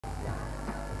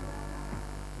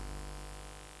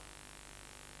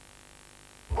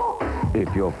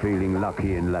If you're feeling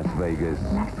lucky in Las Vegas,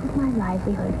 Unless it's my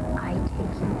livelihood, I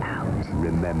take you out.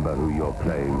 remember who you're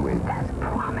playing with. As a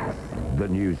promise. The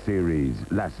new series,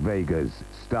 Las Vegas,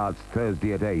 starts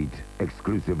Thursday at 8,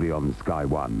 exclusively on Sky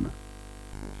One.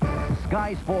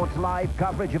 Sky Sports Live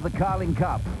coverage of the Carling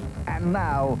Cup. And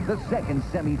now, the second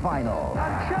semi-final.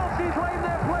 And Chelsea claim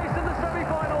their place in the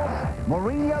semi-finals.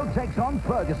 Mourinho takes on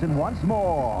Ferguson once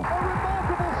more. A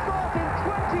remarkable start in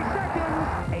 20 seconds.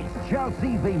 It's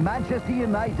Chelsea v Manchester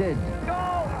United.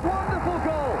 Goal! Wonderful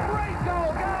goal! Great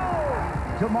goal!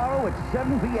 Goal! Tomorrow at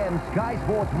 7 p.m. Sky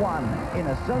Sports 1 in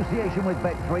association with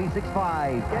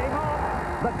Bet365. Game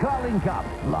on! The Carling Cup,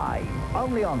 live,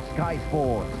 only on Sky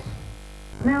Sports.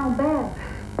 Now, Bev,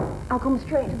 I'll come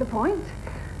straight to the point.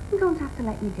 I'm going to have to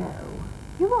let you go.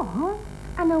 You are?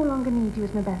 I no longer need you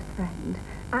as my best friend.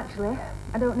 Actually,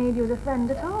 I don't need you as a friend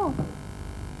at all.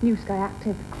 New Sky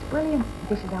Active. It's brilliant.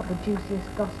 Dishes out the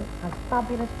juiciest gossip, has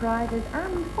fabulous prizes,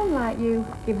 and, unlike you,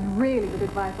 gives really good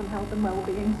advice on health and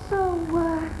well-being. So,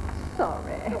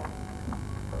 sorry.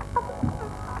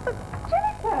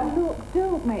 Jennifer! Look,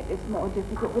 don't make this more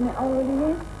difficult than it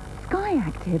already is. Sky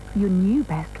Active, your new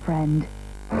best friend.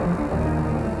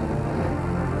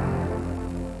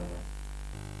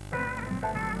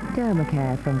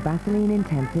 Dermacare from Vaseline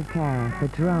Intensive Care for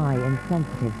dry and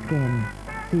sensitive skin.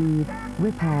 Soothes,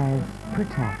 repairs,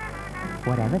 protects.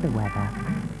 Whatever the weather.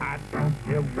 I don't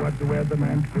care what the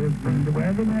weatherman says when the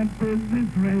weatherman says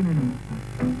it's raining.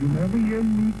 You never hear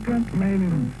me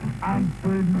complaining. I'm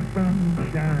putting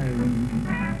sunshine.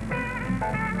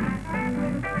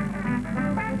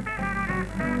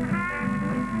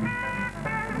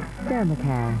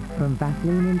 Dermacare from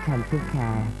Vaseline Intensive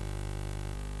Care.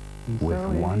 With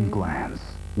one glance,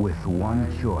 with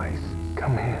one choice.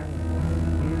 Come here.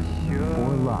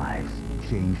 4 lives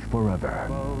changed forever.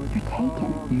 You're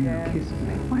taken. You kissed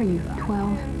me. What are you,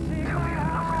 12? Tell me you're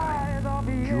in love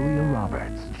with me. Julia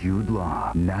Roberts, Jude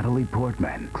Law, Natalie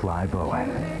Portman, Clive Owen.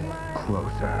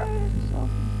 Closer.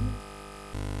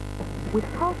 With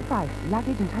half-price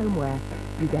luggage and homeware,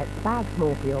 you get bags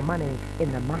more for your money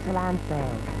in the Matalan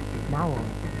sale. Now on.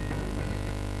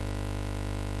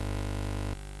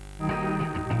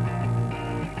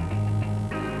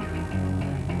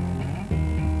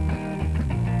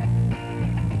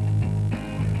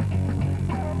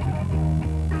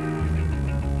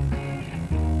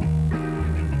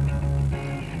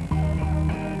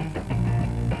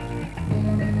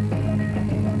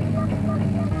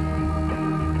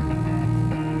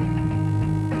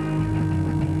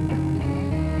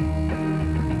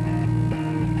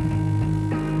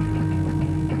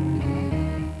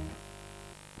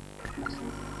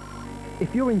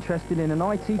 If you're interested in an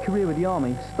IT career with the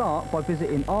Army, start by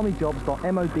visiting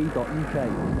armyjobs.mod.uk.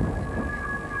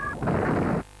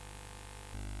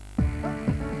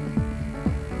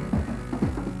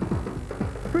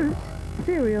 Fruit,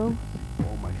 cereal,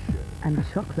 and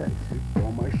chocolate.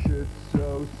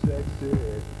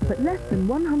 But less than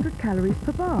 100 calories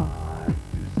per bar.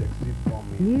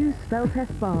 New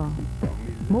Speltest bar.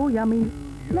 More yummy,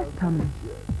 less tummy.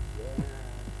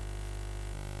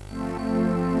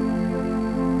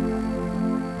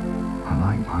 I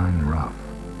like mine rough.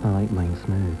 I like mine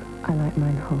smooth. I like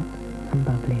mine hot and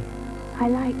bubbly. I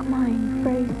like mine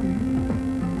frozen.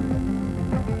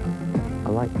 I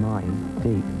like mine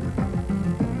deep.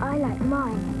 I like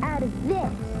mine out of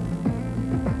this.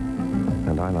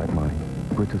 And I like mine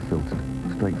Brita filtered,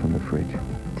 straight from the fridge.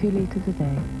 2 litres a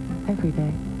day, every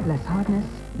day. Less hardness,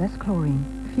 less chlorine,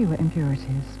 fewer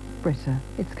impurities. Brita,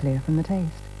 it's clear from the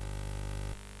taste.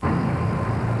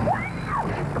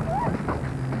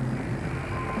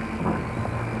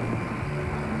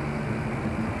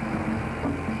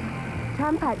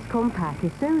 Tampax Compact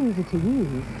is so easy to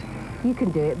use, you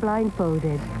can do it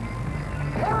blindfolded.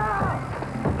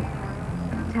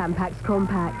 Tampax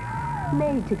Compact,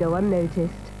 made to go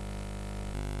unnoticed.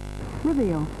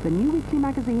 Reveal, the new weekly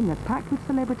magazine that's packed with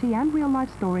celebrity and real-life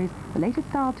stories, the latest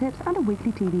style tips, and a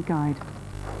weekly TV guide.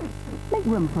 Make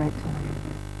room for it.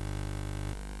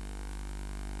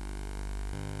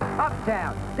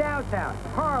 Uptown, downtown,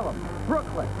 Harlem,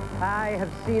 Brooklyn. I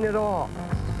have seen it all.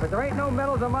 But there ain't no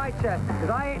medals on my chest, because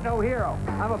I ain't no hero.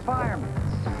 I'm a fireman.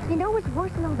 You know what's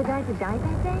worse than all the guys that died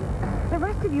that day? The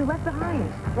rest of you left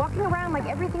behind, walking around like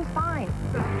everything's fine.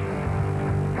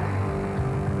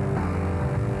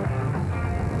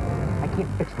 I can't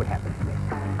fix what happened to me.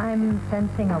 I'm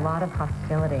sensing a lot of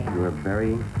hostility. You're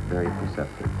very, very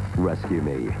perceptive. Rescue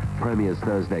Me. Premieres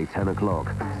Thursday, 10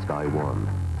 o'clock, Sky One.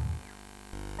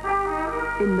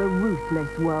 In the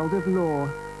ruthless world of law,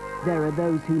 there are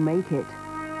those who make it,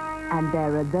 and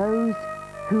there are those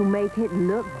who make it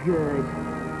look good.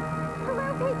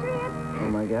 Patriots! Oh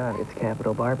my God, it's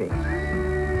Capital Barbie.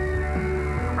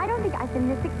 I don't think I've been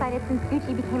this excited since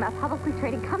Gucci became a publicly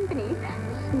traded company.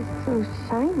 She's so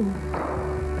shiny.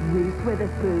 Reese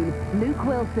Witherspoon, Luke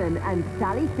Wilson and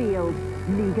Sally Field.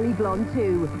 Legally Blonde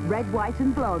 2, Red, White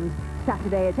and Blonde.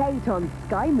 Saturday at 8 on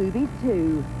Sky Movies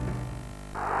 2.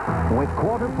 With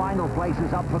quarter-final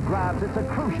places up for grabs, it's a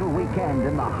crucial weekend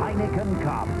in the Heineken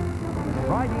Cup.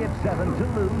 Friday at 7,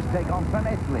 Toulouse take on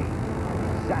Fanesli.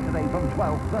 Saturday from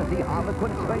 12:30,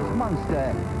 Harlequins face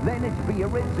Munster. Then it's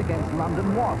Biarritz against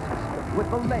London Wasps, with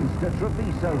the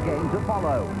Leinster-Treviso game to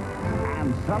follow.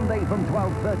 And Sunday from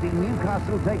 12:30,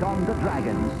 Newcastle take on the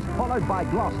Dragons, followed by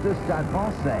Gloucester Stade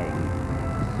Francais.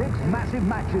 6 massive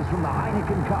matches from the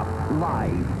Heineken Cup,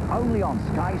 live, only on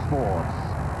Sky Sports.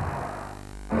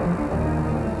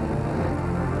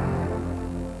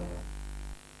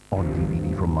 On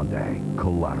DVD from Monday,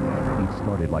 Collateral. It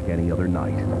started like any other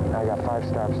night. I got 5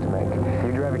 stops to make.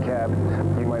 You drive a cab,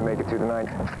 you might make it through the night.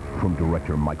 From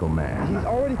director Michael Mann. He's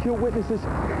already killed witnesses.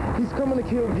 He's coming to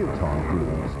kill you. Tom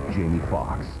Cruise, Jamie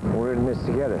Foxx. We're in this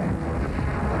together.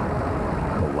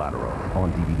 Collateral.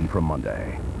 On DVD from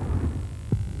Monday.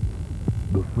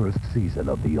 The first season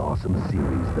of the awesome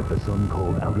series that the son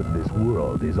called Out of This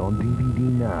World is on DVD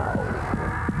now.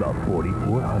 The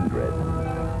 4400.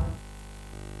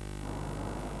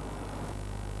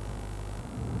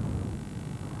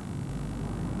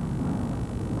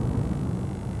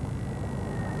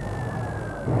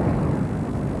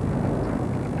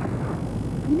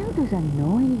 You know those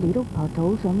annoying little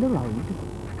potholes on the road?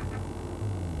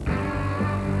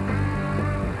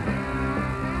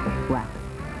 Well,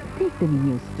 take them in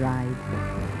your stride.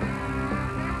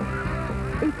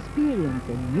 Experience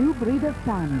a new breed of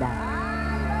panda.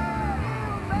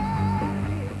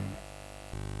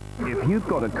 If you've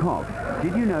got a cough,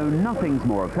 did you know nothing's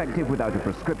more effective without a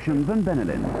prescription than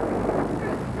Benylin?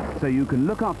 So you can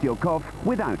look after your cough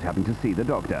without having to see the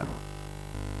doctor.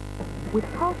 With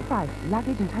half-price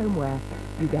luggage and homeware,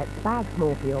 you get bags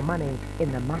more for your money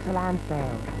in the Matalan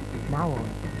sale. Now on.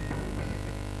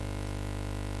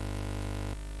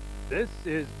 This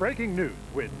is breaking news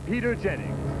with Peter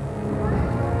Jennings.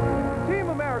 Team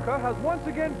America has once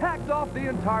again packed off the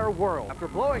entire world after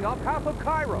blowing up half of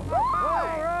Cairo.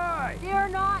 All right! Fear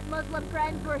not, Muslim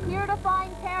friends. We're here to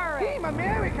find terrorists. Team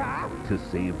America! To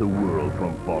save the world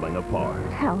from falling apart,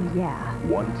 Hell yeah.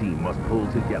 one team must pull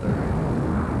together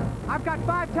I've got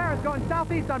 5 terrorists going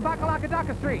southeast on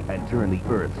Bakalakadaka Street. and turn the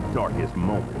Earth's darkest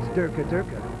moments Durka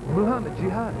Durka. Muhammad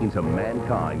Jihad. into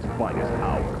mankind's finest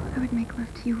hour. I would make love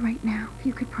to you right now if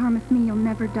you could promise me you'll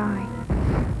never die.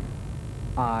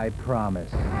 I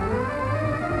promise.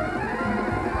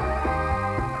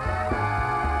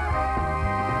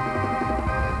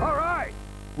 All right!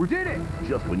 We did it!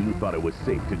 Just when you thought it was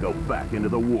safe to go back into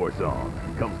the war zone,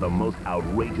 comes the most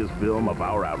outrageous film of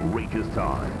our outrageous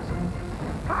times.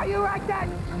 How you like that?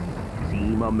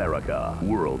 Team America,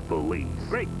 World Police.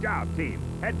 Great job, team.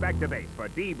 Head back to base for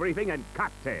debriefing and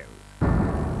cocktails.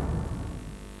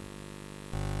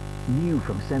 New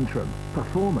from Centrum.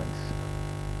 Performance.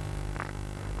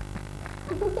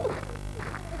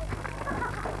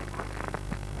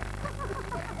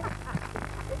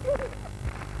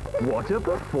 What a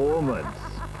performance!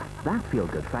 That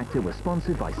feel-good factor was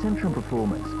sponsored by Centrum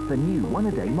Performance, the new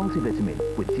one-a-day multivitamin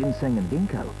with ginseng and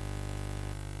ginkgo.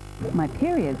 My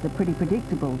periods are pretty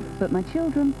predictable, but my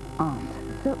children aren't.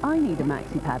 So I need a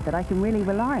maxi pad that I can really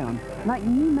rely on, like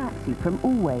new Maxi from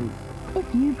Always.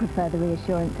 If you prefer the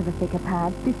reassurance of a thicker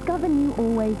pad, discover new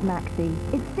Always Maxi.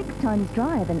 It's 6 times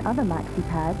drier than other Maxi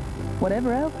pads.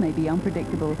 Whatever else may be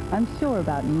unpredictable, I'm sure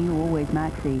about new Always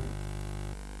Maxi.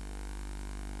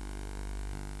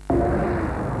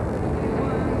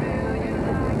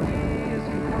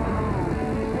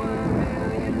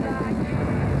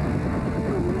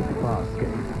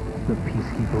 Farscape, The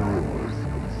Peacekeeper Wars,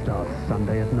 starts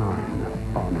Sunday at 9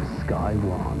 on Sky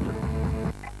One.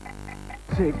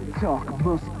 Tick-tock,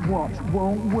 must watch,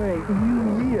 won't wait.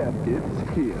 New Year, it's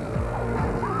here.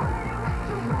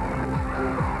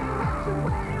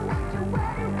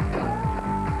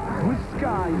 With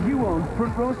Sky, you own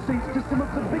front row seats to some of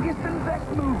the biggest and best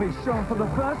movies shown for the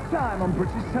first time on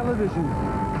British television.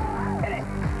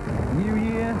 New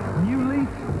year, new leaf,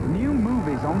 new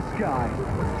movies on Sky.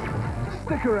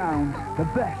 Stick around, the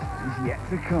best is yet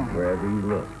to come. Wherever you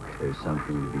look, there's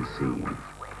something to be seen.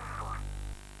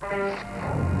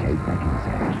 Kate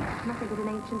Beckinsale. Nothing but an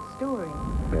ancient story.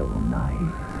 Bill Nye.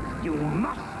 You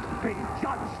must be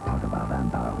judged. Part of our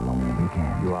vampire long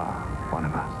weekend. You are one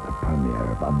of us. The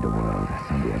premiere of Underworld,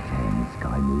 Sunday at 10,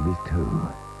 Sky Movies 2.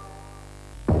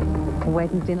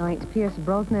 Wednesday night, Pierce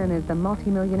Brosnan is the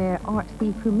multi-millionaire art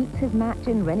thief who meets his match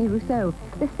in Rene Russo,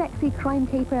 the sexy crime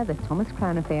caper, The Thomas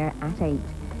Crown Affair at 8.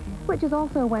 Which is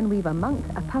also when we've a monk,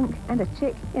 a punk and a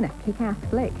chick in a kick-ass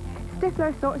flick.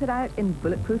 Stifler sorts it out in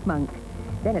Bulletproof Monk.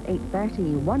 Then at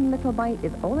 8:30, one little bite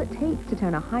is all it takes to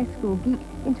turn a high school geek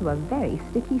into a very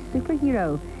sticky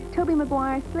superhero. Tobey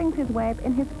Maguire slings his web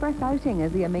in his first outing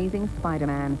as the Amazing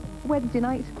Spider-Man. Wednesday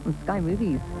night on Sky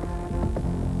Movies.